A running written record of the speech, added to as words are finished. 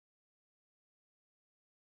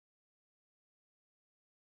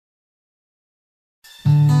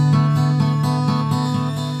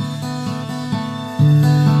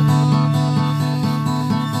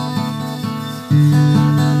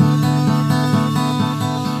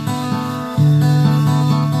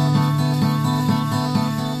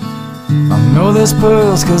know there's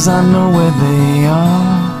pearls 'cause I know where they are.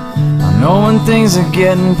 I know when things are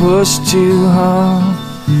getting pushed too hard.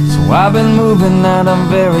 So I've been moving at a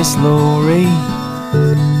very slow rate.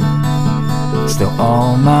 Still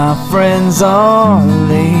all my friends are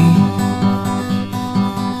late.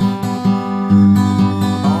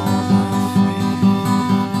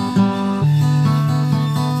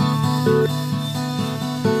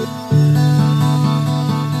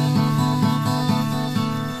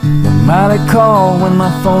 They might have called when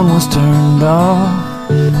my phone was turned off.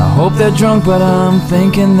 I hope they're drunk, but I'm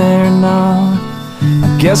thinking they're not. I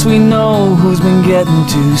guess we know who's been getting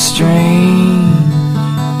too strange,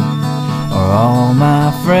 or all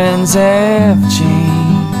my friends have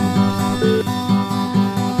changed.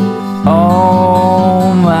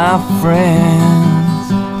 All my friends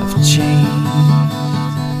have changed.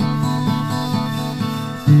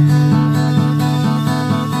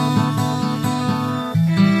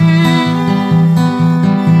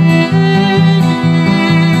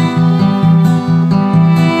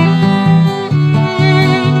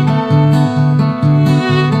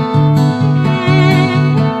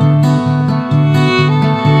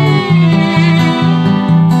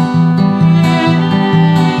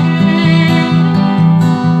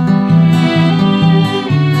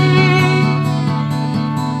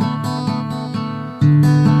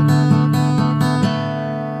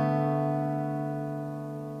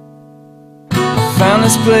 Found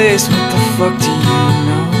this place, what the fuck do you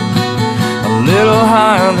know? A little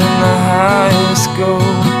higher than the highest go.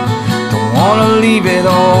 Don't wanna leave it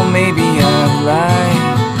all, maybe I'd lie,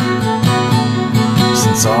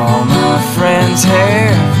 since all my friends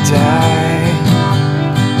have died.